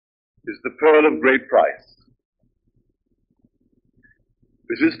is the pearl of great price.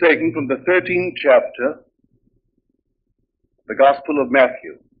 This is taken from the 13th chapter, the Gospel of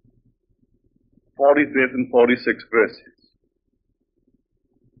Matthew, 45th and 46th verses.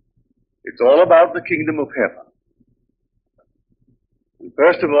 It's all about the kingdom of heaven. And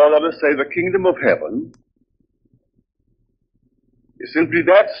first of all, let us say the kingdom of heaven is simply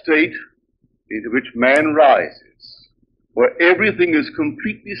that state into which man rises, where everything is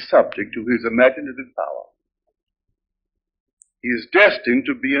completely subject to his imaginative power. He is destined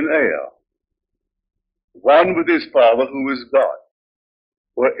to be an heir, one with his Father who is God,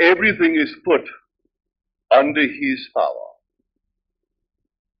 where everything is put under his power.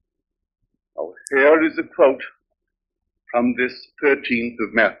 Now, here is a quote from this 13th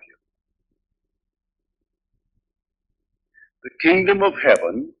of Matthew. The kingdom of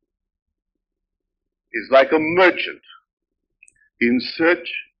heaven is like a merchant in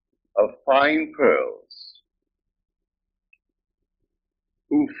search of fine pearls,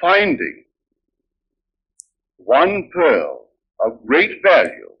 who, finding one pearl of great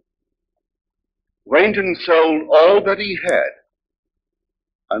value, went and sold all that he had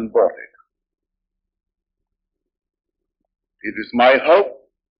and bought it. It is my hope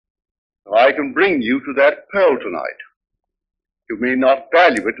that I can bring you to that pearl tonight. You may not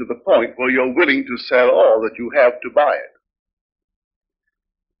value it to the point where you're willing to sell all that you have to buy it.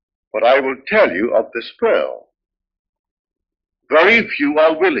 But I will tell you of this pearl. Very few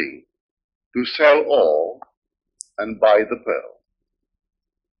are willing to sell all and buy the pearl.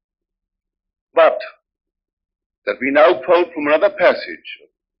 But that we now quote from another passage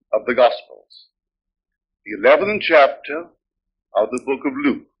of the Gospels, the 11th chapter of the book of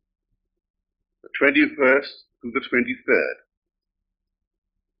Luke, the 21st through the 23rd.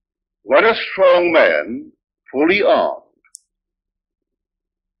 When a strong man, fully armed,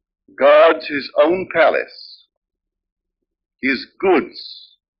 guards his own palace, his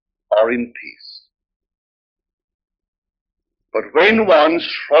goods are in peace. But when one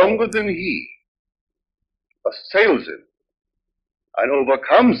stronger than he assails him and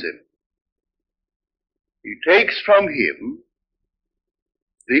overcomes him, he takes from him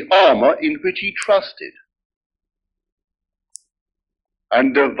the armor in which he trusted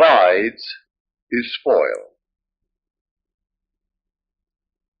and divides his spoil.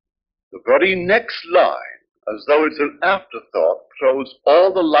 The very next line, as though it's an afterthought, throws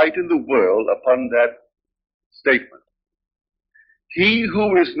all the light in the world upon that statement. He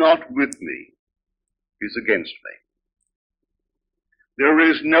who is not with me is against me. There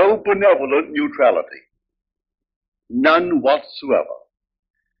is no benevolent neutrality, none whatsoever.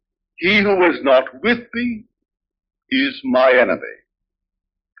 He who is not with me is my enemy.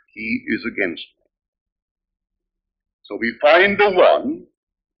 He is against me. So we find the one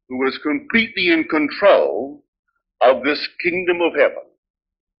who is completely in control of this kingdom of heaven.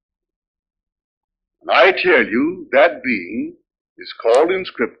 And I tell you, that being is called in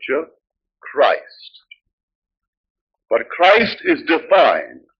Scripture Christ. But Christ is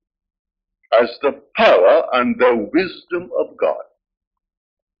defined as the power and the wisdom of God.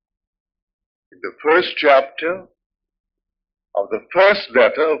 In the first chapter of the first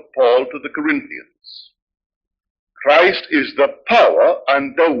letter of Paul to the Corinthians, Christ is the power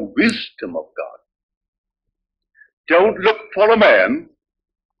and the wisdom of God. Don't look for a man.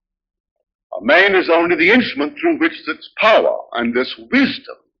 A man is only the instrument through which this power and this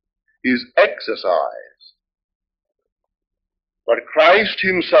wisdom is exercised. But Christ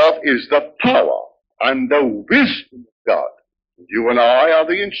himself is the power and the wisdom of God. You and I are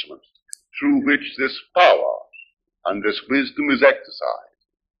the instruments through which this power and this wisdom is exercised.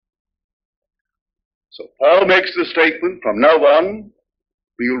 So Paul makes the statement, from now on,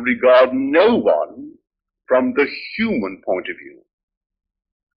 we will regard no one from the human point of view.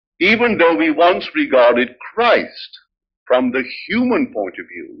 Even though we once regarded Christ from the human point of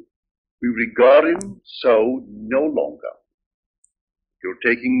view, we regard him so no longer. If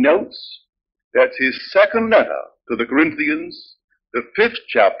you're taking notes, that's his second letter to the Corinthians, the 5th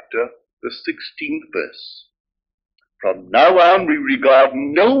chapter, the 16th verse. From now on, we regard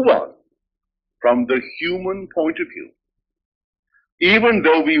no one from the human point of view. Even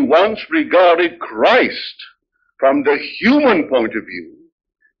though we once regarded Christ from the human point of view,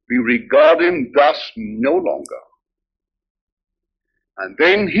 we regard him thus no longer. And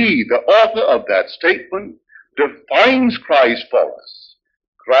then he, the author of that statement, defines Christ for us.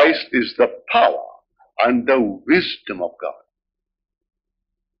 Christ is the power and the wisdom of God.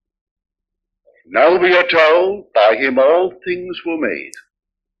 Now we are told, by him all things were made.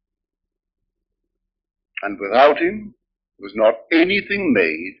 And without him was not anything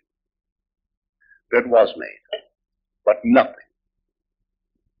made that was made, but nothing.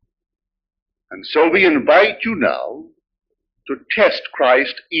 And so we invite you now to test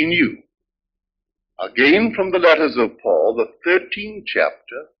Christ in you. Again from the letters of Paul, the 13th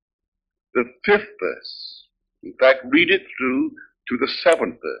chapter, the 5th verse. In fact, read it through to the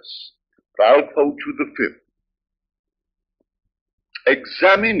 7th verse. But I'll quote you the 5th.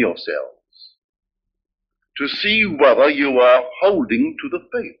 Examine yourselves to see whether you are holding to the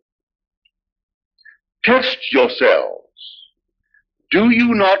faith. Test yourselves. Do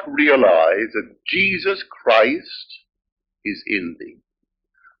you not realize that Jesus Christ is in thee?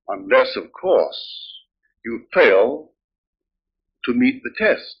 Unless, of course, you fail to meet the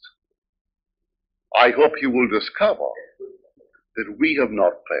test. I hope you will discover that we have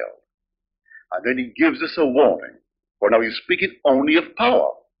not failed. And then he gives us a warning. For now he's speaking only of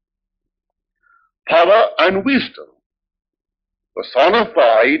power. Power and wisdom,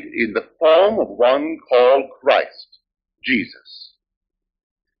 personified in the form of one called Christ, Jesus.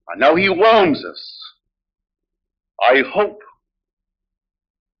 And now he warns us. I hope,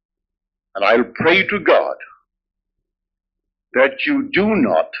 and I'll pray to God, that you do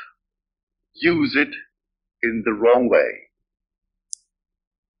not use it in the wrong way.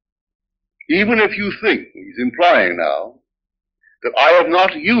 Even if you think, he's implying now, that I have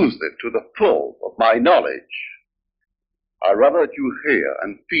not used it to the full of my knowledge, I'd rather that you hear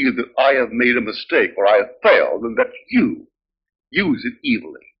and feel that I have made a mistake or I have failed than that you use it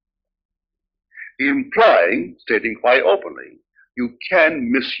evilly. Implying, stating quite openly, you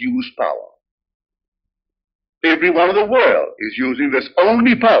can misuse power. Everyone in the world is using this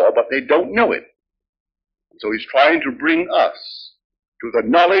only power, but they don't know it. So he's trying to bring us to the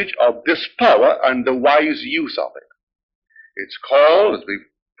knowledge of this power and the wise use of it. It's called, as we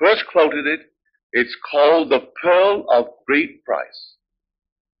first quoted it, it's called the pearl of great price.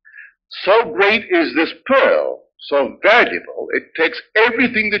 So great is this pearl, so valuable, it takes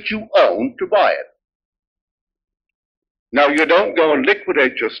everything that you own to buy it. Now, you don't go and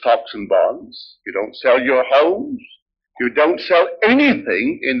liquidate your stocks and bonds. You don't sell your homes. You don't sell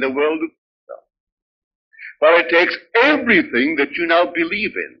anything in the world of stuff. But it takes everything that you now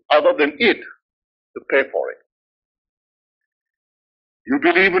believe in, other than it, to pay for it. You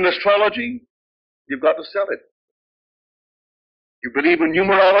believe in astrology? You've got to sell it. You believe in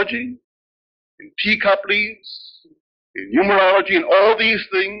numerology, in teacup leaves, in numerology, in all these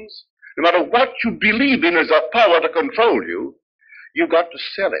things. No matter what you believe in as a power to control you, you've got to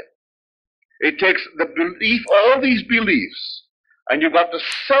sell it. It takes the belief, all these beliefs, and you've got to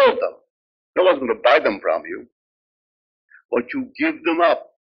sell them. No one's going to buy them from you. But you give them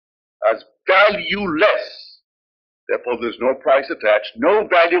up as valueless. Therefore, there's no price attached, no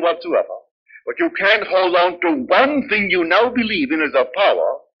value whatsoever. But you can't hold on to one thing you now believe in as a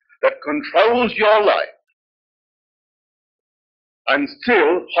power that controls your life and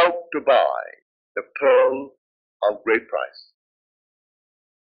still hope to buy the pearl of great price.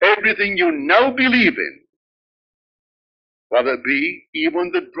 Everything you now believe in, whether it be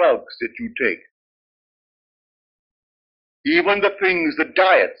even the drugs that you take, even the things, the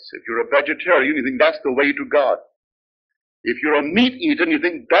diets, if you're a vegetarian, you think that's the way to God. If you're a meat eater, you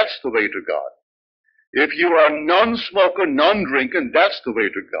think that's the way to God. If you are a non-smoker, non-drinker, that's the way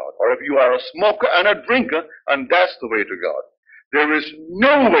to God. Or if you are a smoker and a drinker, and that's the way to God. There is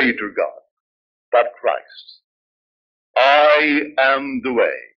no way to God but Christ. I am the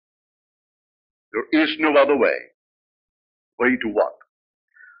way. There is no other way. Way to what?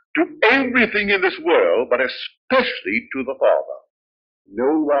 To everything in this world, but especially to the Father.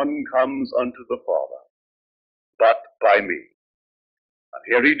 No one comes unto the Father but by me. And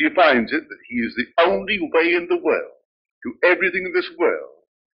here he defines it, that he is the only way in the world to everything in this world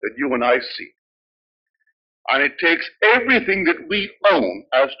that you and I seek. And it takes everything that we own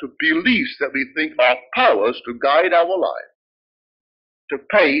as to beliefs that we think are powers to guide our life, to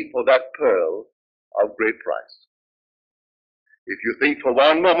pay for that pearl of great price. If you think for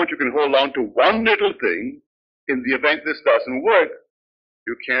one moment you can hold on to one little thing, in the event this doesn't work,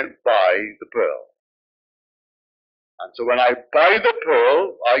 you can't buy the pearl. And so when I buy the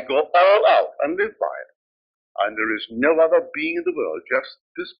pearl, I go all out and live by it. And there is no other being in the world, just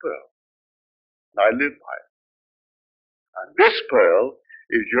this pearl. And I live by it. And this pearl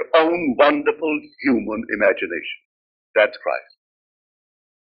is your own wonderful human imagination. That's Christ.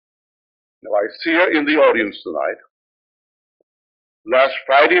 Now I see her in the audience tonight. Last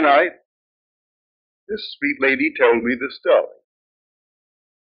Friday night, this sweet lady told me this story.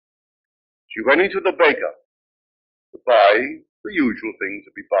 She went into the baker to buy the usual things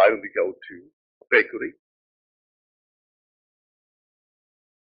that we buy when we go to a bakery.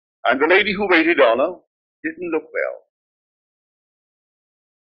 And the lady who waited on her didn't look well.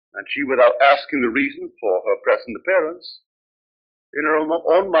 And she, without asking the reason for her present appearance, in her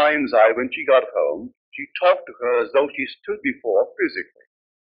own mind's eye, when she got home, she talked to her as though she stood before her physically.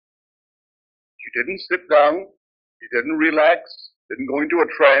 She didn't sit down, she didn't relax, didn't go into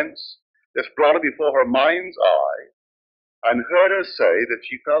a trance, just brought her before her mind's eye and heard her say that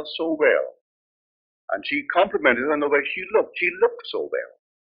she felt so well. And she complimented her on the way she looked. She looked so well.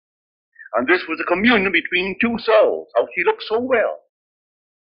 And this was a communion between two souls, how she looked so well.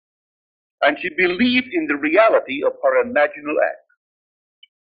 And she believed in the reality of her imaginal act.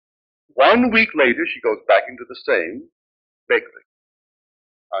 1 week later, she goes back into the same bakery.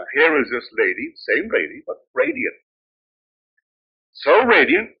 And here is this lady, same lady, but radiant. So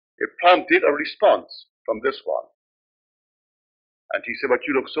radiant, it prompted a response from this one. And she said, but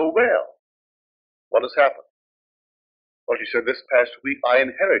you look so well. What has happened? Well, she said, this past week I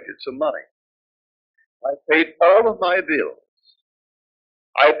inherited some money. I paid all of my bills.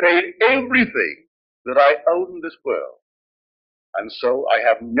 I paid everything that I owed in this world. And so I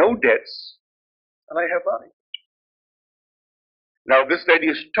have no debts and I have money. Now, this lady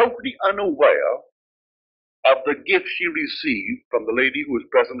is totally unaware of the gift she received from the lady who is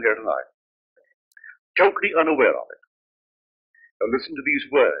present here tonight. Totally unaware of it. Now, listen to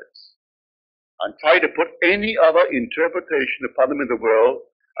these words and try to put any other interpretation upon them in the world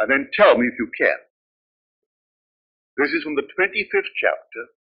and then tell me if you can. This is from the 25th chapter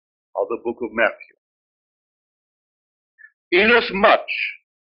of the book of Matthew. Inasmuch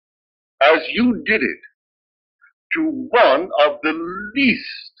as you did it to one of the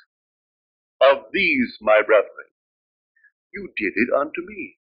least of these, my brethren, you did it unto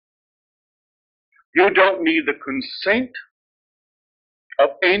me. You don't need the consent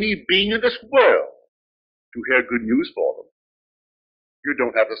of any being in this world to hear good news for them. You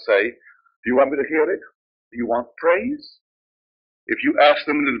don't have to say, do you want me to hear it? Do you want praise? If you ask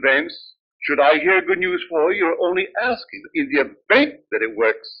them in advance, should I hear good news for you? You're only asking. In the event that it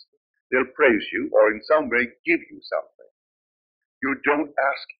works, they'll praise you or in some way give you something. You don't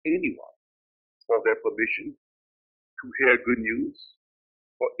ask anyone for their permission to hear good news.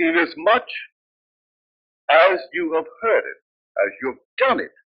 For inasmuch as you have heard it, as you have done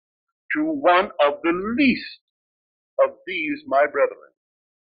it, to one of the least of these, my brethren,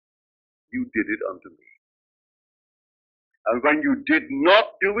 you did it unto me. And when you did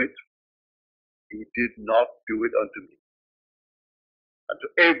not do it, you did not do it unto me. And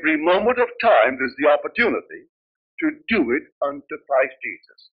to every moment of time, there's the opportunity to do it unto Christ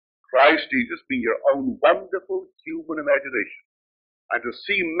Jesus. Christ Jesus being your own wonderful human imagination. And to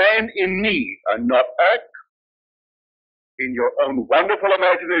see man in need and not act in your own wonderful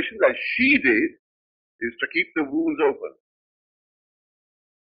imagination as she did is to keep the wounds open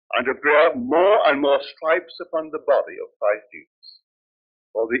and to bear more and more stripes upon the body of Christ Jesus.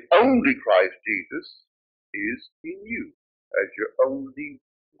 For the only Christ Jesus is in you as your only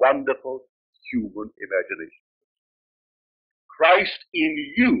wonderful human imagination. Christ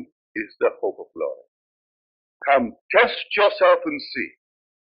in you is the hope of glory. Come, test yourself and see.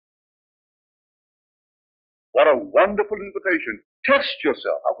 What a wonderful invitation. Test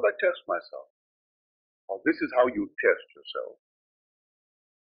yourself. How would I test myself? Well, this is how you test yourself.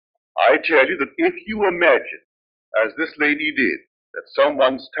 I tell you that if you imagine, as this lady did, that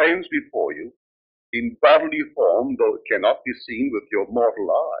someone stands before you in bodily form, though it cannot be seen with your mortal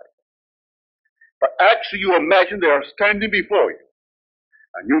eye, but actually you imagine they are standing before you,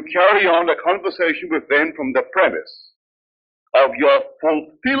 and you carry on a conversation with them from the premise of your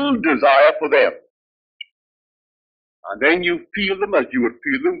fulfilled desire for them. And then you feel them as you would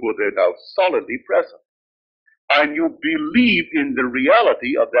feel them were they now solidly present. And you believe in the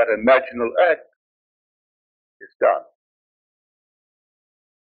reality of that imaginal act. It's done.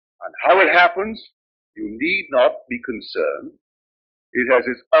 And how it happens, you need not be concerned. It has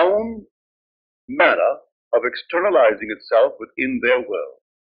its own manner of externalizing itself within their world.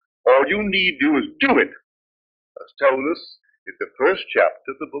 All you need do is do it, as told us in the first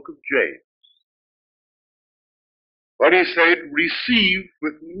chapter of the book of James. When he said, receive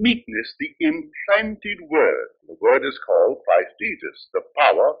with meekness the implanted word. The word is called Christ Jesus, the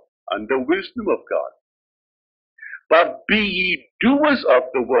power and the wisdom of God. But be ye doers of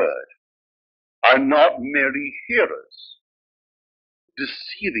the word, and not merely hearers,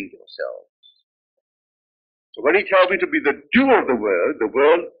 deceiving yourselves. So when he tells me to be the doer of the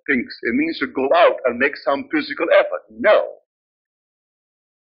world thinks it means to go out and make some physical effort. No.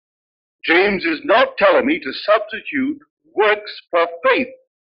 James is not telling me to substitute works for faith.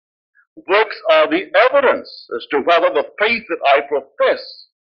 Works are the evidence as to whether the faith that I profess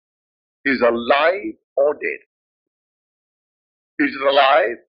is alive or dead. Is it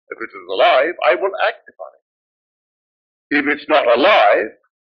alive? If it is alive, I will act upon it. If it's not alive,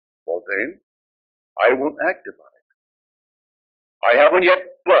 well then, I won't act upon it. I haven't yet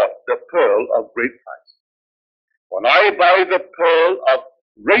bought the pearl of great price. When I buy the pearl of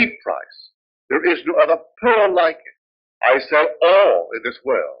great price, there is no other pearl like it. I sell all in this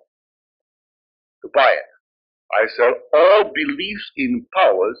world to buy it. I sell all beliefs in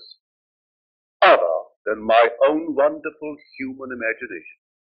powers other than my own wonderful human imagination.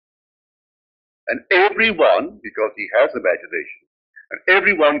 And everyone, because he has imagination, and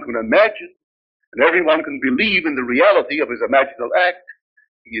everyone can imagine, and everyone can believe in the reality of his imaginal act,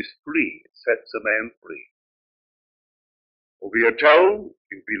 he is free. It sets a man free. For we are told,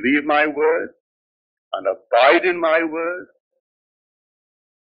 you believe my word, and abide in my word,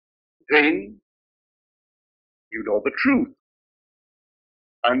 then you know the truth,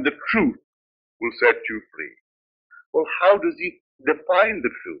 and the truth will set you free. Well, how does he define the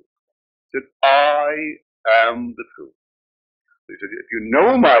truth? He said, I am the truth. He said, if you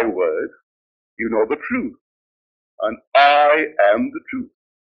know my word, you know the truth, and I am the truth.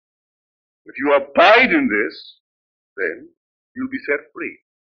 If you abide in this, then you'll be set free.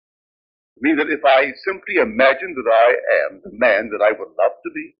 It means that if I simply imagine that I am the man that I would love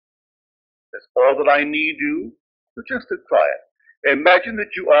to be, that's all that I need do, so just to try it. Imagine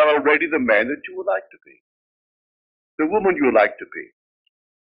that you are already the man that you would like to be, the woman you would like to be.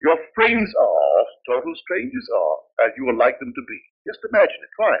 Your friends are, total strangers are, as you would like them to be. Just imagine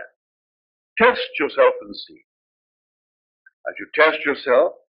it, try it. Test yourself and see. As you test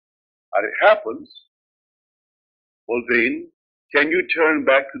yourself, and it happens, well then, can you turn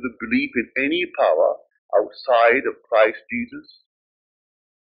back to the belief in any power outside of Christ Jesus?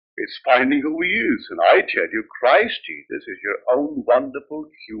 It's finding who he is. And I tell you, Christ Jesus is your own wonderful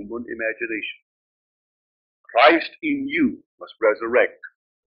human imagination. Christ in you must resurrect.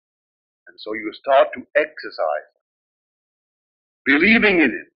 And so you start to exercise it. Believing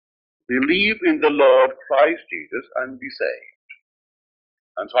in him. Believe in the Lord Christ Jesus and be saved.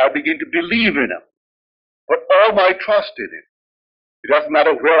 And so I begin to believe in him. Put all my trust in him. It doesn't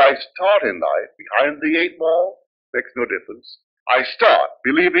matter where I start in life, behind the 8 ball, makes no difference. I start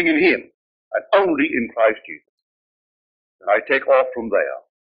believing in him and only in Christ Jesus. And I take off from there,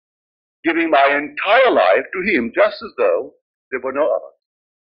 giving my entire life to him just as though there were no others.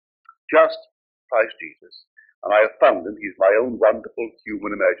 Just Christ Jesus. And I have found him. He's my own wonderful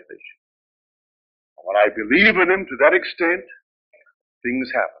human imagination. And when I believe in him to that extent,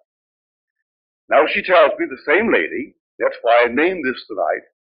 things happen. Now she tells me, the same lady, that's why I named this tonight,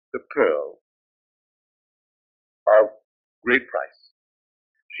 the pearl of great price.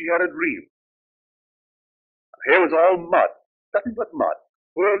 She had a dream. Her hair was all mud, nothing but mud,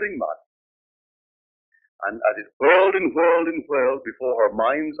 whirling mud. And as it whirled and whirled and whirled before her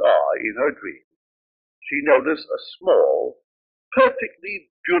mind's eye in her dream, she noticed a small, perfectly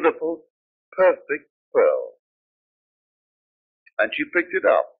beautiful, perfect pearl. And she picked it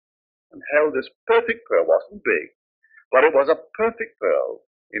up and held this perfect pearl. It wasn't big, but it was a perfect pearl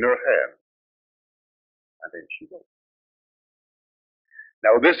in her hand. And then she wrote.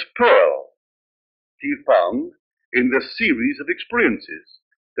 Now this pearl she found in the series of experiences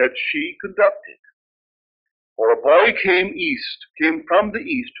that she conducted. For a boy came from the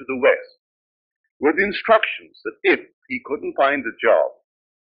east to the west with instructions that if he couldn't find a job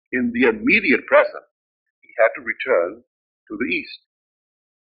in the immediate present, he had to return to the east.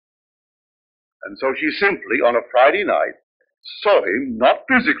 And so she simply, on a Friday night, saw him, not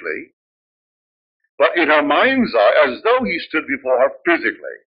physically, but in her mind's eye, as though he stood before her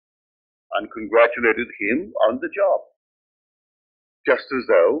physically, and congratulated him on the job. Just as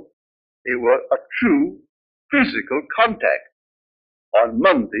though it were a true physical contact. On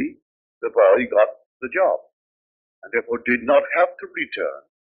Monday, the boy got the job, and therefore did not have to return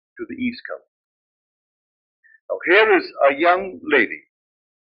to the East Coast. Now here is a young lady.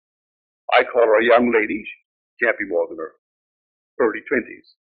 I call her a young lady. She can't be more than her early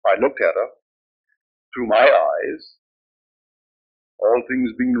 20s. I looked at her through my eyes. All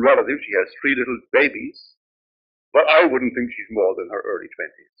things being relative, she has 3 little babies, but I wouldn't think she's more than her early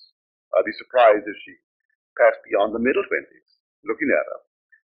 20s. I'd be surprised if she passed beyond the middle 20s, looking at her.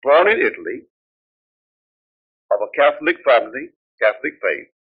 Born in Italy, of a Catholic family, Catholic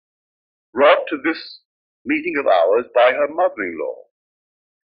faith, brought to this meeting of ours by her mother-in-law,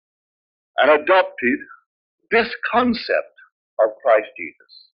 and adopted this concept of Christ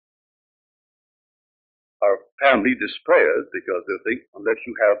Jesus. Our family despairs because they think unless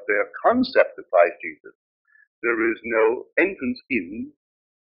you have their concept of Christ Jesus, there is no entrance in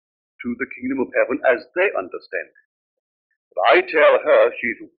to the kingdom of heaven as they understand it. But I tell her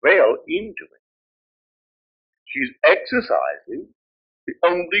she's well into it. She's exercising the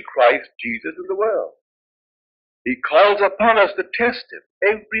only Christ Jesus in the world. He calls upon us to test him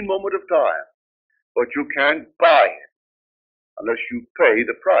every moment of time. But you can't buy him unless you pay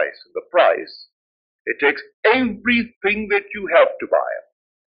the price. And the price, it takes everything that you have to buy him.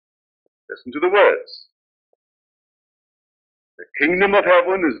 Listen to the words. The kingdom of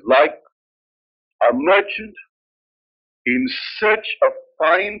heaven is like a merchant in search of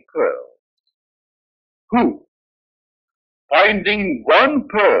fine pearls, who, finding one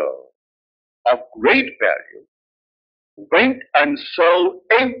pearl of great value, went and sold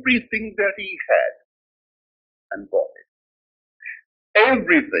everything that he had and bought it.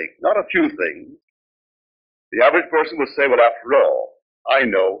 Everything, not a few things. The average person would say, well, after all, I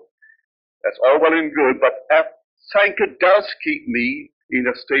know that's all well and good, but Sanka does keep me in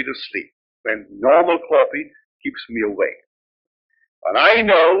a state of sleep when normal coffee keeps me awake. And I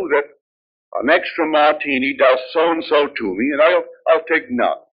know that an extra martini does so-and-so to me, and I'll take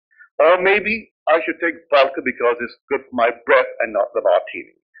none. Or maybe I should take vodka because it's good for my breath and not the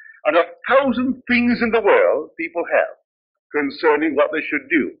martini. And 1,000 things in the world people have concerning what they should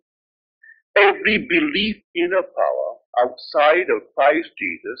do. Every belief in a power outside of Christ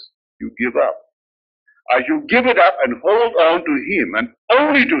Jesus, you give up. As you give it up and hold on to him and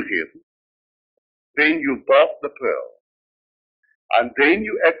only to him, then you bought the pearl. And then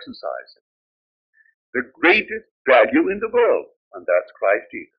you exercise it. The greatest value in the world, and that's Christ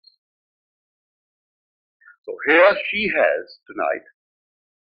Jesus. So here she has tonight,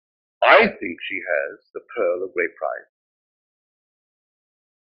 I think she has the pearl of great price.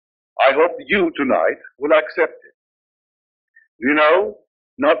 I hope you tonight will accept it. You know,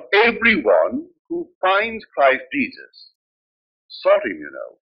 not everyone who finds Christ Jesus sought him, you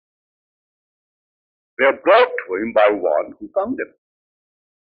know. They're brought to him by one who found him.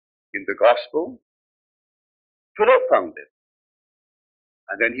 In the gospel, Philip found him.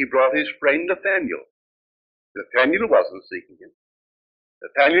 And then he brought his friend Nathaniel. Nathaniel wasn't seeking him.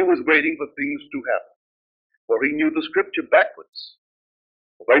 Nathaniel was waiting for things to happen, for he knew the scripture backwards.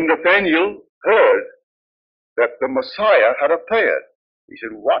 When Nathaniel heard that the Messiah had appeared, he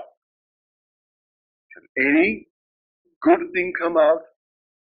said, what? Can any good thing come out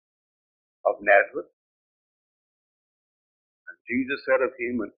of Nazareth? And Jesus said of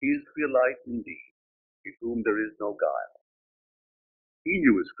him, an Israelite indeed, in whom there is no guile. He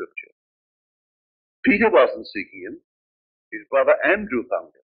knew his scripture. Peter wasn't seeking him. His brother Andrew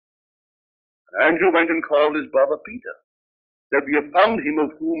found him. And Andrew went and called his brother Peter. Said, we have found him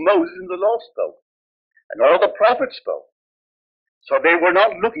of whom Moses in the law spoke, and all the prophets spoke. So they were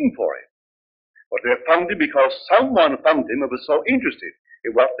not looking for him. But they found him because someone found him and was so interested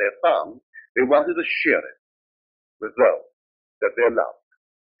in what they found, they wanted to share it with those that they loved.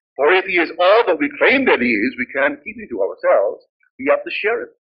 For if he is all that we claim that he is, we can't keep him to ourselves. We have to share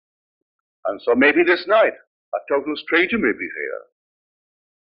it. And so maybe this night, a total stranger may be here,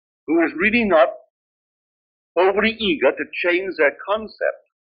 who is really not overly eager to change their concept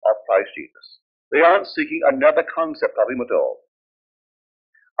of Christ Jesus. They aren't seeking another concept of him at all.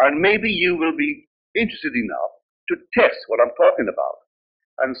 And maybe you will be interested enough to test what I'm talking about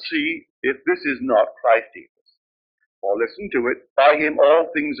and see if this is not Christ Jesus. For listen to it, by him all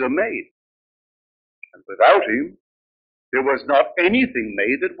things are made. And without him, there was not anything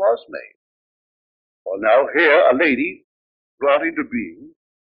made that was made. Well, now here a lady brought into being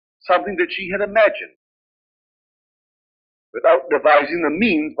something that she had imagined. Without devising the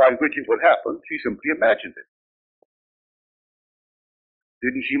means by which it would happen, she simply imagined it.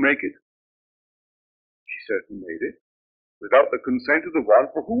 Didn't she make it? She certainly made it, without the consent of the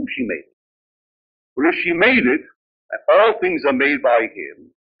one for whom she made it. For if she made it, and all things are made by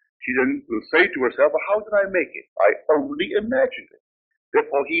him, she then will say to herself, well, how did I make it? I only imagined it.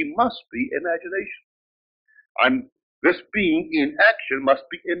 Therefore, he must be imagination. And this being in action must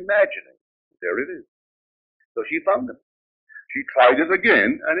be imagining. There it is. So she found him. She tried it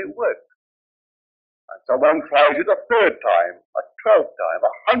again, and it worked. And someone tries it a third time, a 12th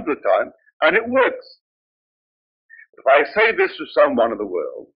time, 100th time, and it works. If I say this to someone in the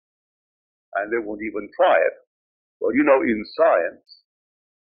world, and they won't even try it, well, you know, in science,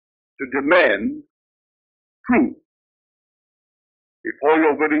 to demand proof before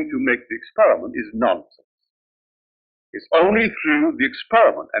you're willing to make the experiment is nonsense. It's only through the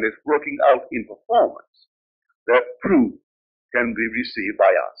experiment and its working out in performance that proof can be received by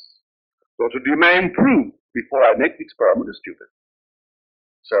us. So to demand proof before I make the experiment is stupid.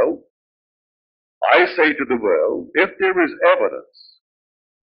 So, I say to the world, if there is evidence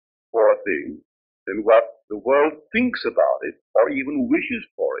thing, then what the world thinks about it or even wishes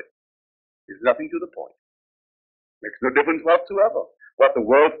for it is nothing to the point. Makes no difference whatsoever. What the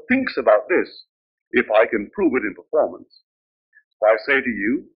world thinks about this, if I can prove it in performance. So I say to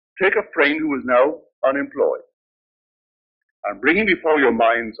you, take a friend who is now unemployed and bring him before your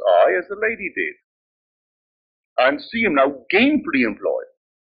mind's eye as the lady did, and see him now gainfully employed.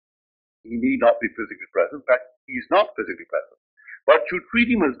 He need not be physically present. In fact, he's not physically present. But you treat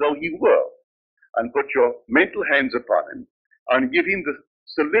him as though he were, and put your mental hands upon him, and give him the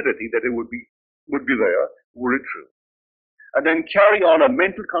solidity that it would be there were it true. And then carry on a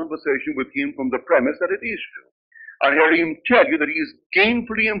mental conversation with him from the premise that it is true. And hear him tell you that he is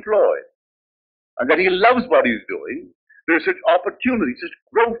gainfully employed, and that he loves what he's doing. There's such opportunity, such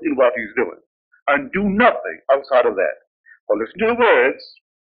growth in what he's doing, and do nothing outside of that. Well, listen to the words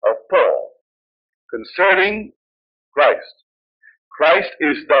of Paul concerning Christ. Christ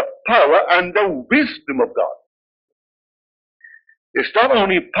is the power and the wisdom of God. It's not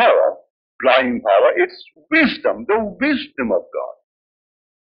only power, blind power, it's wisdom, the wisdom of God.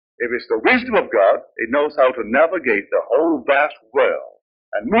 If it's the wisdom of God, it knows how to navigate the whole vast world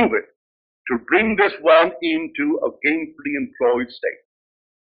and move it to bring this one into a gainfully employed state.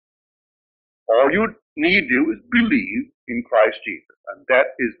 All you need do is believe in Christ Jesus, and that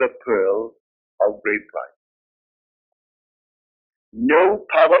is the pearl of great price. No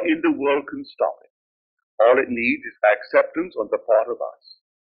power in the world can stop it. All it needs is acceptance on the part of us.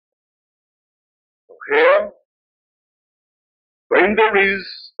 So here, when there is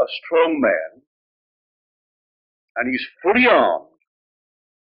a strong man, and he's fully armed,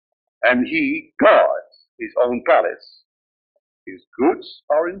 and he guards his own palace, his goods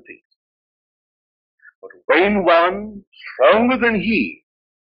are in peace. But when one stronger than he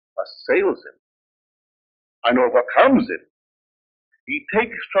assails him and overcomes him, he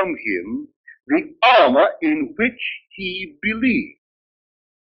takes from him the armor in which he believes,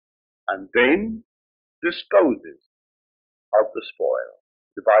 and then disposes of the spoil,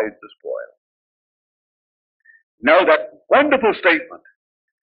 divides the spoil. Now that wonderful statement,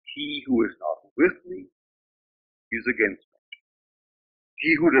 he who is not with me is against me.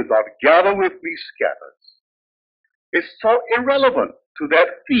 He who does not gather with me scatters. It's so irrelevant to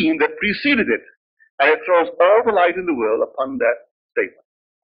that theme that preceded it, and it throws all the light in the world upon that statement.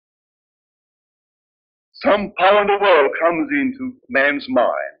 Some power in the world comes into man's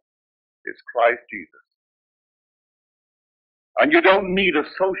mind. It's Christ Jesus. And you don't need a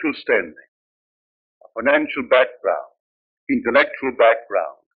social standing, a financial background, intellectual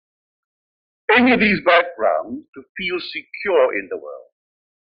background, any of these backgrounds to feel secure in the world.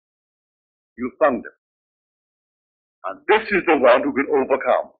 You found him. And this is the one who can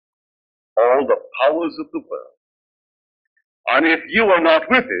overcome all the powers of the world. And if you are not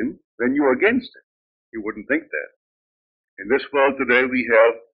with him, then you're against him. You wouldn't think that. In this world today, we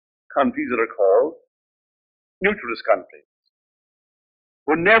have countries that are called neutralist countries.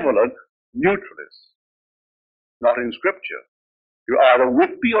 Benevolent neutralists. Not in Scripture. You're either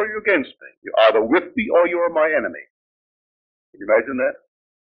with me or you're against me. You're either with me or you're my enemy. Can you imagine that?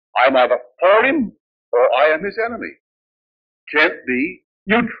 I'm either for him or I am his enemy. Can't be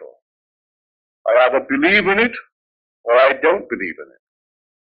neutral. I either believe in it or I don't believe in it.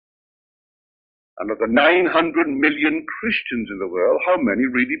 And of the 900 million Christians in the world, how many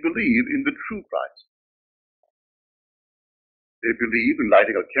really believe in the true Christ? They believe in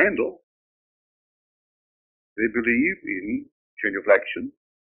lighting a candle. They believe in genuflection.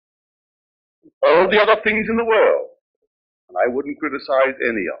 All the other things in the world. And I wouldn't criticize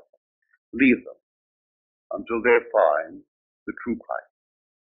any of them. Leave them until they find the true Christ.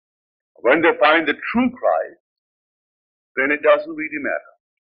 When they find the true Christ, then it doesn't really matter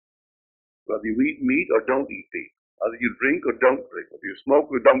whether you eat meat or don't eat meat, whether you drink or don't drink, whether you smoke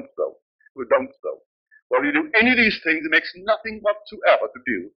or don't smoke, whether you do any of these things, it makes nothing whatsoever to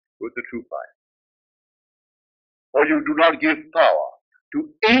do with the true Christ. For you do not give power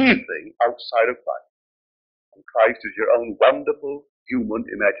to anything outside of Christ. And Christ is your own wonderful human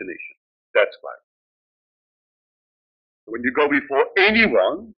imagination. That's Christ. When you go before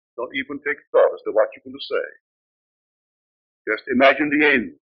anyone, don't even take thought as to what you're going to say. Just imagine the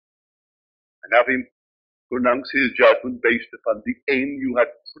end and have him pronounce his judgment based upon the end you had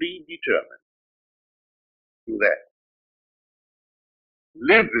predetermined. Do that.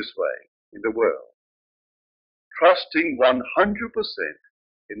 Live this way in the world, trusting 100%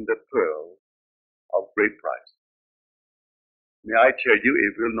 in the pearl of great price. May I tell you,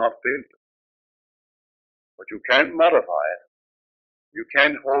 it will not fail you. But you can't modify it. You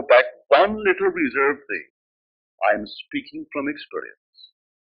can't hold back one little reserved thing. I'm speaking from experience.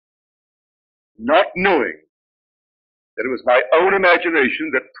 not knowing that it was my own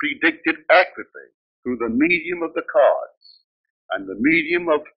imagination that predicted accurately through the medium of the cards and the medium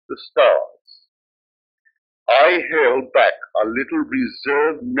of the stars. I held back a little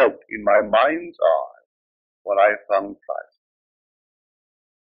reserved note in my mind's eye when I found Christ.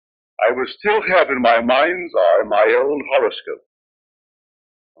 I was still having in my mind's eye my own horoscope.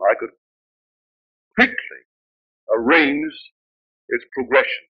 I could quickly arrange its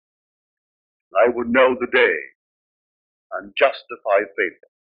progression. I would know the day and justify faith.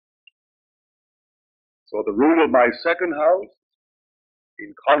 So the rule of my second house,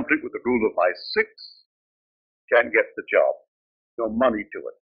 in conflict with the rule of my sixth, can't get the job. No money to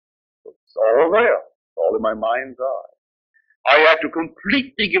it. So it's all there. It's all in my mind's eye. I had to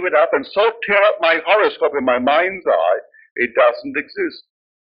completely give it up and so tear up my horoscope in my mind's eye, it doesn't exist.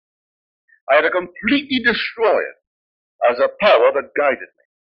 I had to completely destroy it as a power that guided me.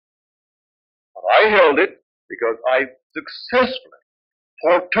 And I held it because I successfully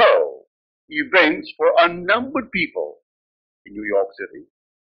foretold events for unnumbered people in New York City.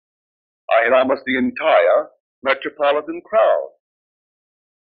 I had almost the entire metropolitan crowd,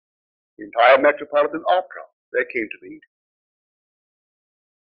 the entire metropolitan opera. They came to me.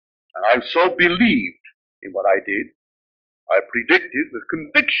 And I so believed in what I did, I predicted with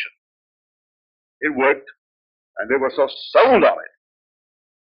conviction. It worked, and they were so sold on it.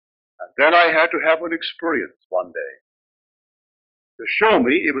 And then I had to have an experience one day to show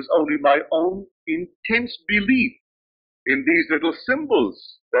me it was only my own intense belief in these little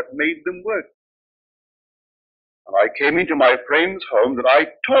symbols that made them work. And I came into my friend's home that I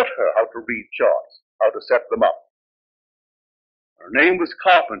taught her how to read charts, how to set them up. Her name was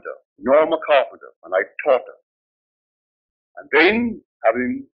Carpenter, Norma Carpenter, and I taught her. And then,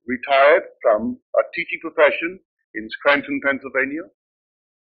 having retired from a teaching profession in Scranton, Pennsylvania,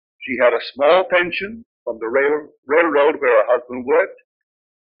 she had a small pension from the railroad where her husband worked,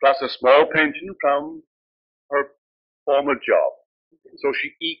 plus a small pension from her former job. So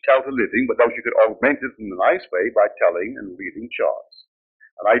she eked out a living, but though she could augment it in a nice way by telling and reading charts.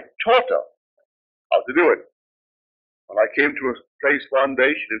 And I taught her how to do it. When I came to a place one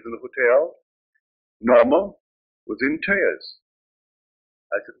day, she lived in a hotel, Norma was in tears.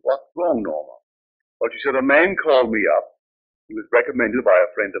 I said, "What's wrong, Norma?" Well, she said, "A man called me up. He was recommended by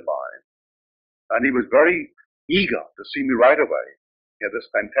a friend of mine. And he was very eager to see me right away. He had this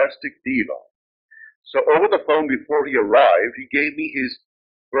fantastic deal on. So over the phone before he arrived, he gave me his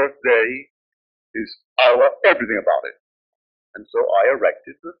birthday, his hour, everything about it. And so I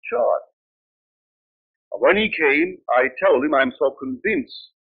erected the chart. And when he came, I told him I'm so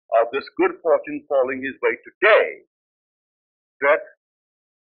convinced of this good fortune falling his way today that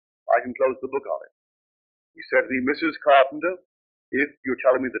I can close the book on it. He said to me, "Mrs. Carpenter, if you're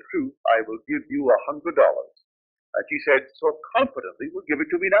telling me the truth, I will give you $100. And she said so confidently, "Well, give it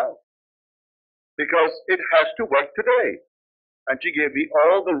to me now, because it has to work today." And she gave me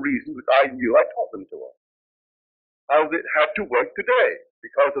all the reasons which I knew. I taught them to her. How it had to work today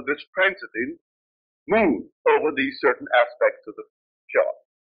because of this transiting moon over these certain aspects of the chart.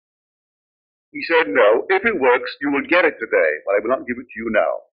 He said, "No, if it works, you will get it today, but I will not give it to you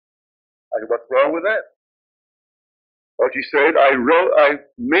now." I said, "What's wrong with that?" Well, she said, I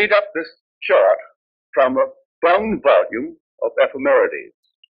made up this chart from a bound volume of ephemerides.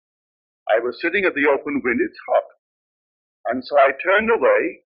 I was sitting at the open window, it's hot. And so I turned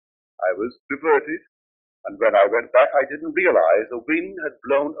away, I was diverted, and when I went back, I didn't realize the wind had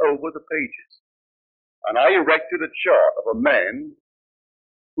blown over the pages. And I erected a chart of a man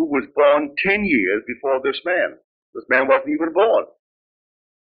who was born 10 years before this man. This man wasn't even born.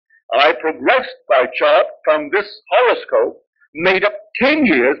 And I progressed my chart from this horoscope made up 10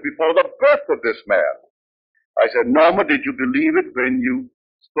 years before the birth of this man. I said, "Norma, did you believe it when you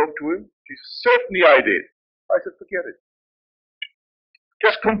spoke to him?" She said, "Certainly I did." I said, "Forget it.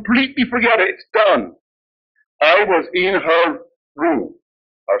 Just completely forget it. It's done." I was in her room,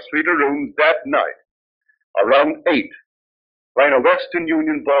 her suite of rooms that night, around 8, when a Western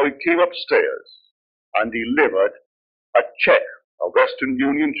Union boy came upstairs and delivered a check, a Western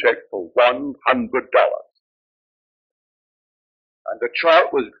Union check for $100. And the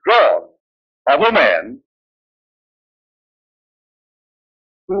chart was drawn of a man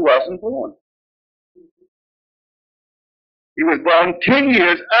who wasn't born. He was born 10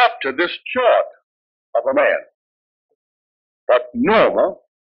 years after this chart of a man. But Norma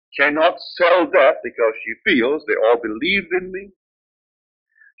cannot sell that because she feels they all believed in me.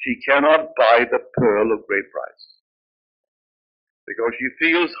 She cannot buy the pearl of great price because she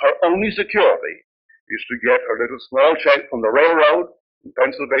feels her only security is to get her little small check from the railroad in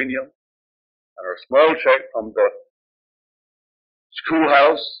Pennsylvania and a small check from the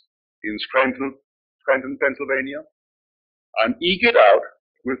schoolhouse in Scranton, Pennsylvania, and eke it out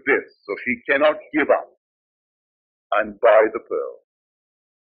with this, so she cannot give up and buy the pearl.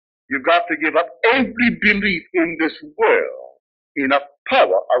 You've got to give up every belief in this world in a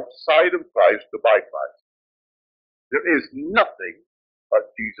power outside of Christ to buy Christ. There is nothing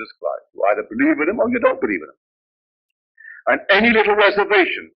but Jesus Christ. You either believe in him or you don't believe in him. And any little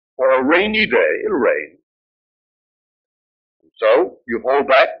reservation for a rainy day, it'll rain. So you hold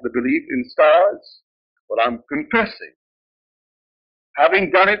back the belief in stars. But I'm confessing,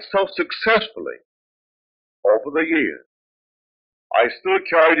 having done it so successfully over the years, I still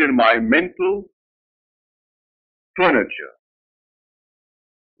carried in my mental furniture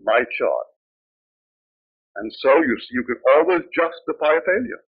my chart. And so you see, you can always justify a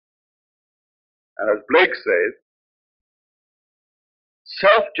failure. And as Blake says,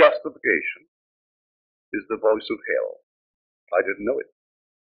 self-justification is the voice of hell. I didn't know it.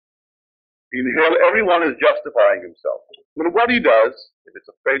 In hell, everyone is justifying himself. But what he does, if it's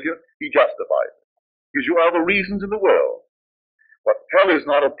a failure, he justifies it. Gives you all the reasons in the world. But hell is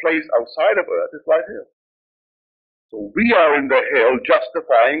not a place outside of earth, it's right here. So we are in the hell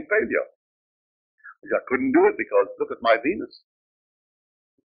justifying failure. I couldn't do it because look at my Venus.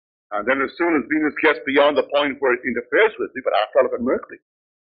 And then as soon as Venus gets beyond the point where it interferes with me, but after I look at Mercury.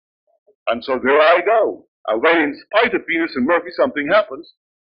 And so there I go. And when in spite of Venus and Mercury something happens,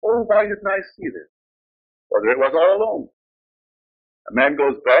 oh, why didn't I see this? Well, there it was all along. A man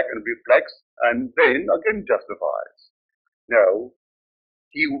goes back and reflects and then again justifies. No,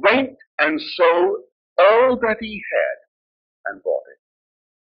 he went and sold all that he had and bought it.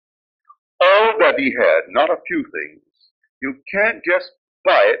 All that he had, not a few things. You can't just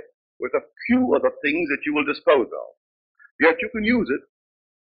buy it with a few of the things that you will dispose of. Yet you can use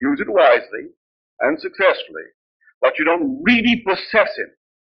it wisely and successfully, but you don't really possess him,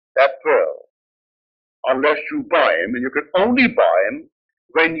 that pearl, unless you buy him, and you can only buy him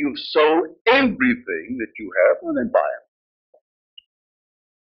when you've sold everything that you have and then buy him.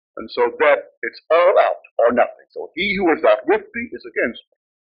 And so that it's all out or nothing. So he who is not with me is against me.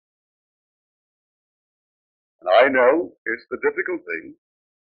 And I know it's the difficult thing,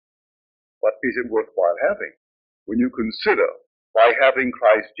 but is it worthwhile having? When you consider by having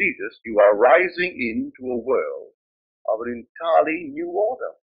Christ Jesus, you are rising into a world of an entirely new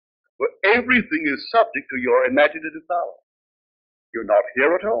order, where everything is subject to your imaginative power. You're not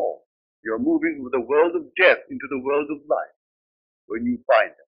here at all. You're moving from the world of death into the world of life, when you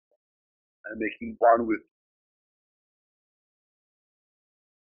find him and making one with you.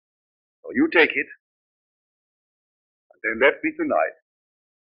 So you take it, and then let me tonight,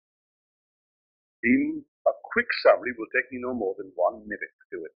 in a quick summary, will take me no more than 1 minute to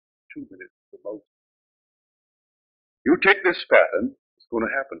do it, 2 minutes at the most. You take this pattern, it's going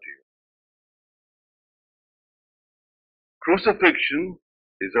to happen to you. Crucifixion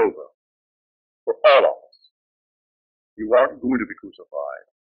is over for all of us. You aren't going to be crucified.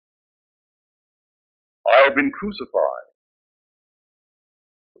 I have been crucified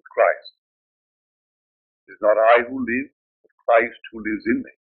with Christ. It is not I who live, but Christ who lives in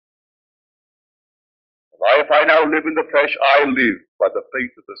me. If I now live in the flesh, I live by the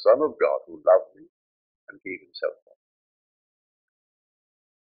faith of the Son of God who loved me and gave himself for me.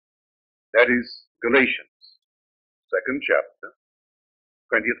 That is Galatians, 2nd chapter,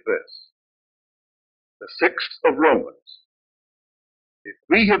 20th verse. The 6th of Romans. If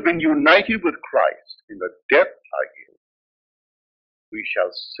we have been united with Christ in the death like his, we shall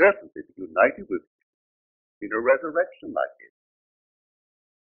certainly be united with him in a resurrection like his.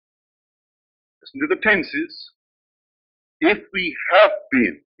 Listen to the tenses. If we have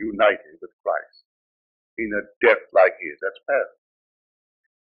been united with Christ in a death like his, that's past.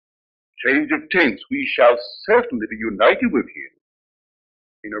 Change of tense. We shall certainly be united with him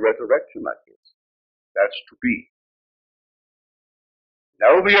in a resurrection like his. That's to be.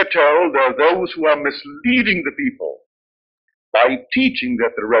 Now we are told there are those who are misleading the people by teaching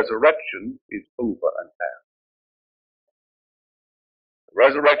that the resurrection is over and past. The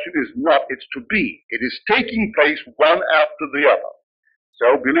resurrection is not, it's to be. It is taking place one after the other.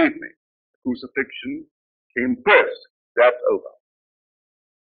 So believe me, crucifixion came first. That's over.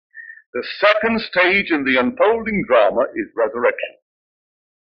 The second stage in the unfolding drama is resurrection.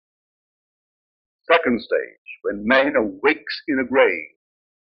 Second stage, when man awakes in a grave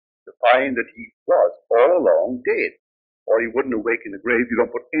to find that he was all along dead. Or he wouldn't awake in the grave. You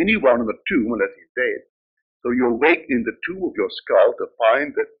don't put anyone in the tomb unless he's dead. So you awake in the tomb of your skull to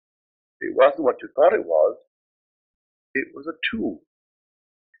find that it wasn't what you thought it was. It was a tomb.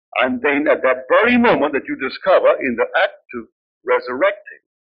 And then at that very moment that you discover in the act of resurrecting,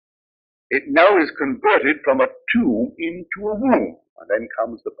 it now is converted from a tomb into a womb. And then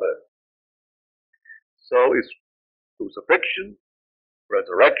comes the birth. So it's crucifixion,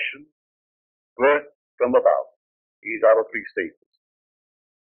 resurrection, birth from above. These are the three stages.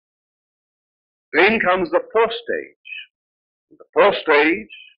 Then comes the fourth stage. The fourth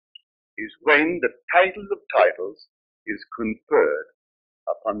stage is when the title of titles is conferred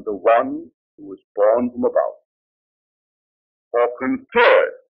upon the one who was born from above, or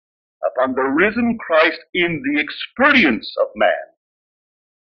conferred upon the risen Christ in the experience of man,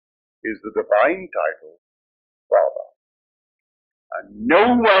 is the divine title, Father. And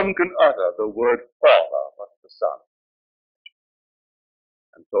no one can utter the word Father but the Son.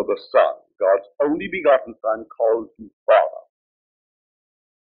 And so the Son, God's only begotten Son, calls you Father.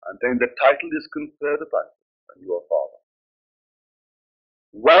 And then the title is conferred upon you, and you are Father.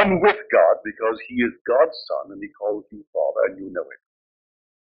 One with God, because he is God's Son, and he calls you Father, and you know it.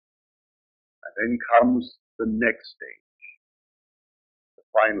 And then comes the next stage, the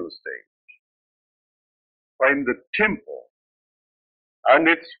final stage, when the temple and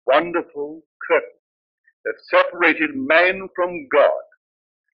its wonderful curtain that separated man from God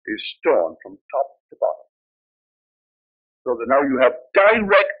is torn from top to bottom. So that now you have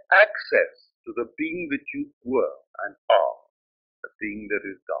direct access to the being that you were and are, the being that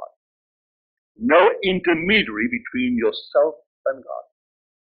is God. No intermediary between yourself and God.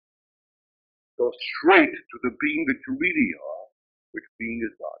 Go straight to the being that you really are, which being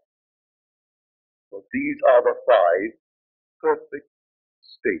is God. So these are the five perfect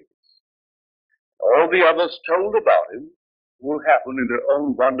stages. All the others told about him will happen in their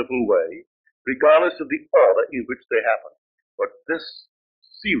own wonderful way, regardless of the order in which they happen. But this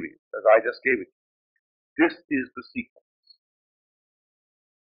series, as I just gave it, this is the sequence.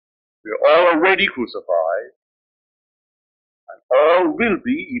 We are all already crucified, and all will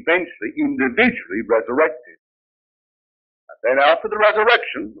be eventually individually resurrected. And then after the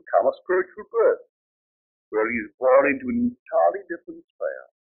resurrection will come a spiritual birth, where he is born into an entirely different sphere.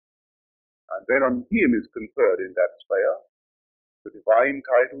 And then on him is conferred in that sphere the divine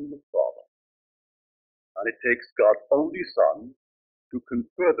title of Father. And it takes God's only Son to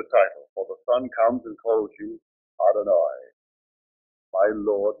confer the title, for the Son comes and calls you Adonai, my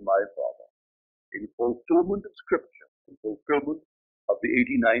Lord, my Father, in fulfillment of Scripture, in fulfillment of the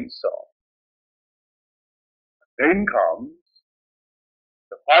 89th Psalm. And then comes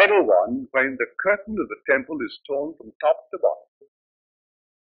the final one, when the curtain of the temple is torn from top to bottom,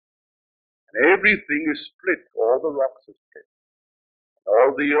 and everything is split, all the rocks are split, and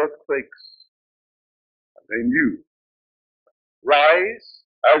all the earth quakes, and then you rise,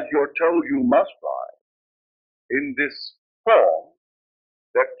 as you're told you must rise, in this form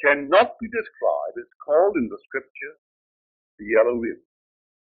that cannot be described. It's called in the Scripture the Elohim,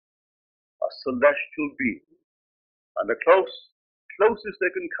 a celestial being. And the closest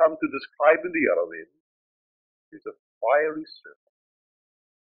they can come to describing the Elohim is a fiery serpent.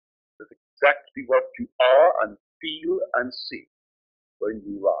 That's exactly what you are and feel and see when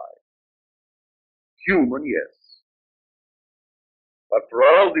you rise. Human, yes. But for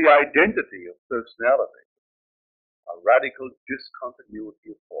all the identity of personality, a radical discontinuity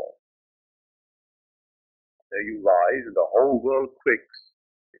of form. There you rise, and the whole world quakes.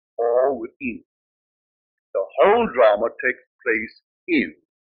 It's all within. The whole drama takes place in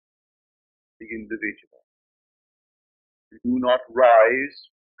the individual. You do not rise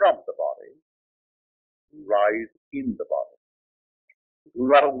from the body. You rise in the body. You do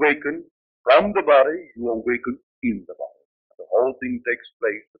not awaken from the body. You awaken in the body. The whole thing takes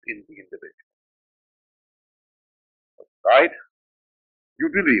place within the individual. Right? You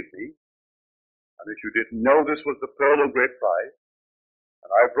believe me. And if you didn't know this was the pearl of great price, and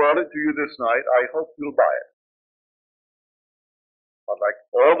I brought it to you this night, I hope you'll buy it. But like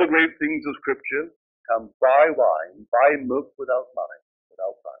all the great things of Scripture, come buy wine, buy milk without money,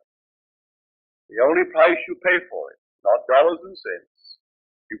 without price. The only price you pay for it, not dollars and cents,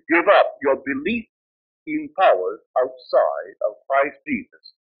 you give up your belief in powers outside of Christ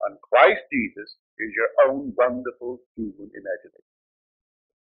Jesus. And Christ Jesus is your own wonderful human imagination.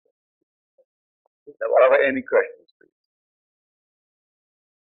 Now, are there any questions, please?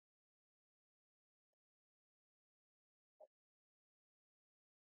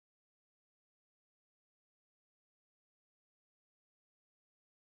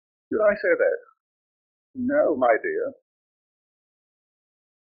 Did I say that? No, my dear.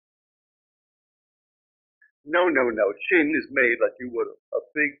 No. Chin is made like you would a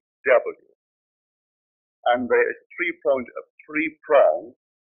big W. And there is a three prong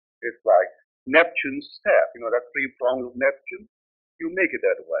Neptune's staff. You know that three prongs of Neptune? You make it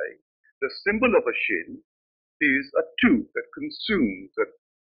that way. The symbol of a shin is a tooth that consumes, that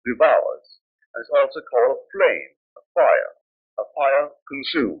devours. And it's also called a flame, a fire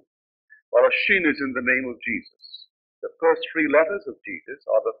consumed. Well, a shin is in the name of Jesus. The first three letters of Jesus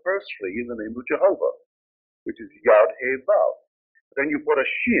are the first three in the name of Jehovah, which is Yod, He, Vav. Then you put a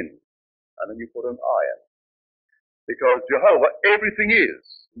shin, and then you put an iron. Because Jehovah, everything is.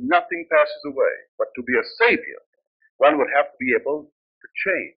 Nothing passes away. But to be a savior, one would have to be able to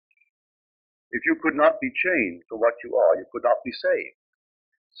change. If you could not be changed to what you are, you could not be saved.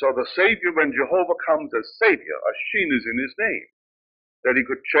 So the Savior, when Jehovah comes as Savior, a shin is in his name, that he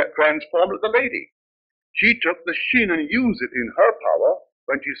could transform the lady. She took the shin and used it in her power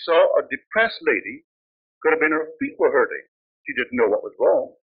when she saw a depressed lady. Could have been her feet were hurting. She didn't know what was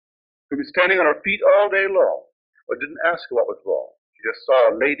wrong. She was standing on her feet all day long, but didn't ask her what was wrong. She just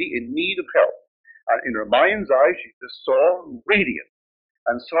saw a lady in need of help. And in her mind's eye, she just saw radiant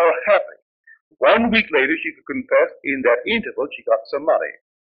and saw her happy. 1 week later, she could confess in that interval she got some money,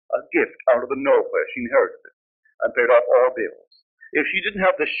 a gift out of the nowhere. She inherited it and paid off all bills. If she didn't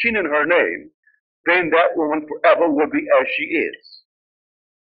have the shin in her name, then that woman forever would be as she is.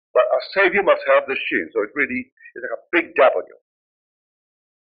 But a Savior must have the shin, so it really is like a big W.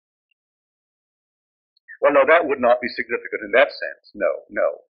 Well, no, that would not be significant in that sense. No.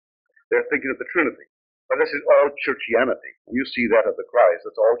 They're thinking of the Trinity. But this is all churchianity. When you see that of the Christ,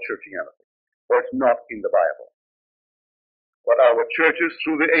 it's all churchianity. Or it's not in the Bible. But our churches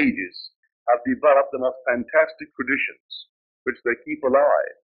through the ages have developed the most fantastic traditions, which they keep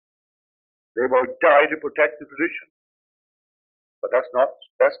alive. They will die to protect the tradition. But that's not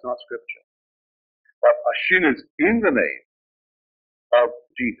Scripture. But a shin is in the name of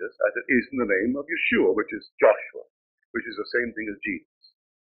Jesus, as it is in the name of Yeshua, which is Joshua, which is the same thing as Jesus.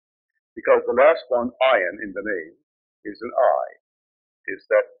 Because the last one, iron, in the name, is an I. Is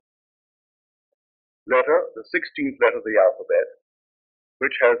that letter, the 16th letter of the alphabet,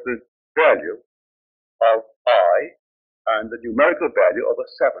 which has the value of I and the numerical value of a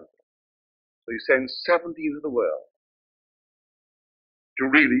 70. So he sends 70 into the world to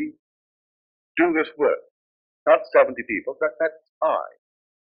really do this work. Not 70 people, that's I.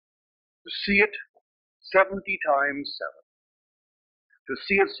 To see it 70 times 7. To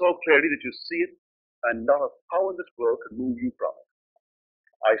see it so clearly that you see it and not a power in this world can move you from it.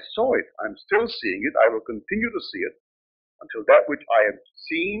 I saw it, I'm still seeing it, I will continue to see it until that which I am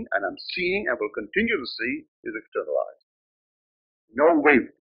seeing and am seeing and will continue to see is externalized. No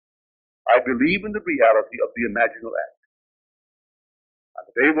wavering. I believe in the reality of the imaginal act. And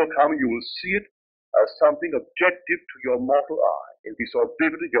the day will come you will see it as something objective to your mortal eye. It'll be so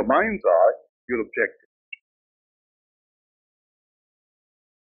vivid in your mind's eye, you'll object it.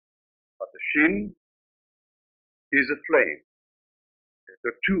 But the shin is a flame. It's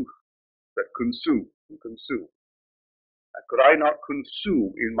a tooth that consumes and consumes. And could I not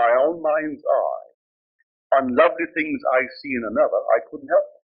consume in my own mind's eye unlovely things I see in another, I couldn't help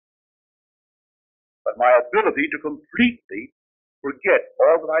it. But my ability to completely forget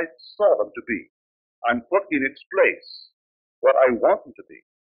all that I saw them to be and put in its place what I want them to be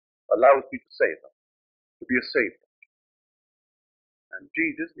allows me to save them, to be a savior. And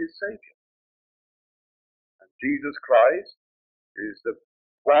Jesus is Savior. And Jesus Christ is the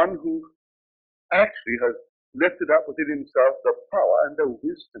one who actually has lifted up within himself the power and the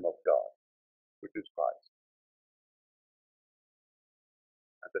wisdom of God, which is Christ.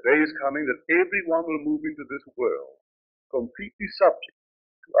 And the day is coming that everyone will move into this world completely subject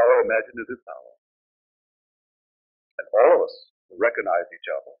to our imaginative power. And all of us will recognize each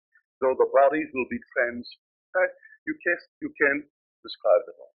other, though the bodies will be transparent. You can describe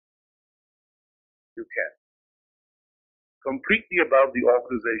them all. You can. Completely above the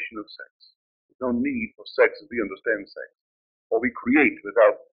organization of sex. There's no need for sex as we understand sex, or we create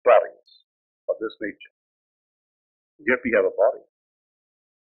without bodies of this nature. Yet we have a body.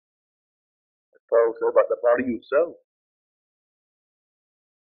 As Paul said about the body you sow.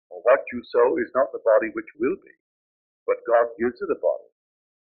 Or what you sow is not the body which will be, but God gives it a body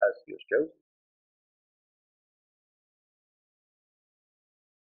as he has chosen.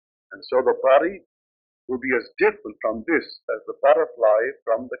 And so the body will be as different from this as the butterfly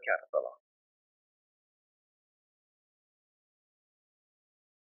from the caterpillar.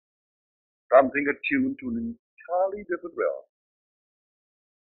 Something attuned to an entirely different realm,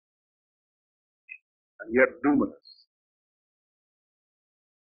 and yet luminous.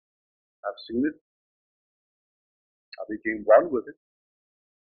 I've seen it. I became one with it.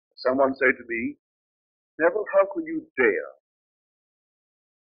 Someone said to me, Neville, how can you dare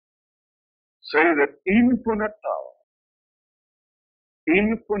say that infinite power,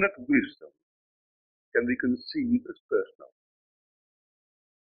 infinite wisdom can be conceived as personal.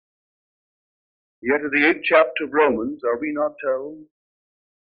 Yet in the 8th chapter of Romans, are we not told,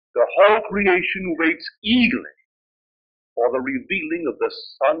 the whole creation waits eagerly for the revealing of the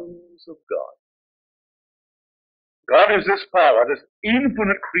sons of God. God is this power, this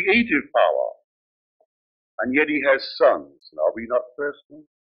infinite creative power, and yet he has sons. And are we not personal?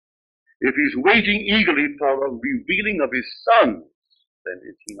 If he's waiting eagerly for the revealing of his sons, then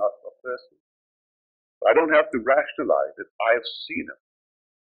is he not a person? I don't have to rationalize it. I have seen him.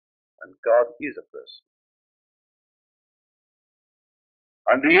 And God is a person.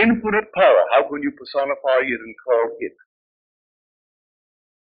 And the infinite power, how can you personify it and call it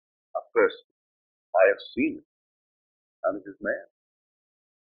a person? I have seen it. And it is man.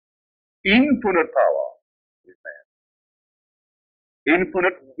 Infinite power is man.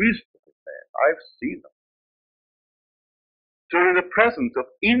 Infinite wisdom is man. I have seen them. So in the presence of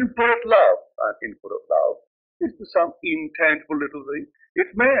infinite love, and infinite love is to some intangible little thing,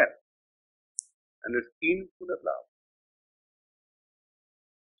 it's man. And it's infinite love.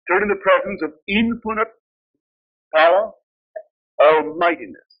 So in the presence of infinite power,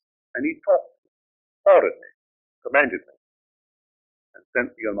 almightiness, and he taught me, ordered me, commanded me, and sent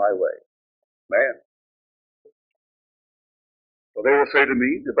me on my way. Man. So they will say to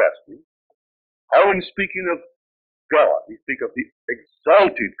me, they've asked me, how in speaking of God, we speak of the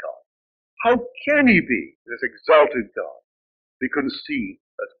exalted God. How can he be, this exalted God, be conceived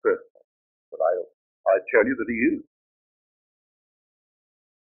as personal? But I tell you that he is.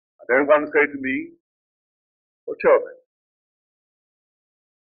 And then one say to me, well, tell me,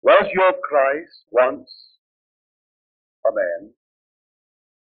 was your Christ once a man?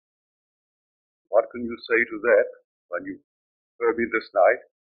 What can you say to that when you heard me this night?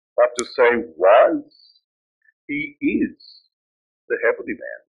 But to say was, he is the heavenly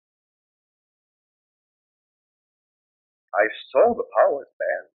man. I saw the power as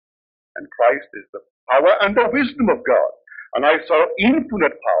man, and Christ is the power and the wisdom of God. And I saw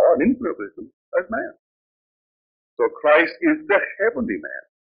infinite power and infinite wisdom as man. So Christ is the heavenly man.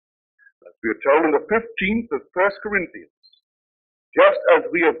 As we are told in the 15th of 1 Corinthians, just as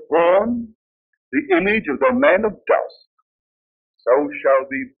we have borne the image of the man of dust, so shall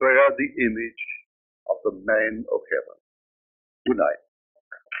we bear the image of the man of heaven. Good night.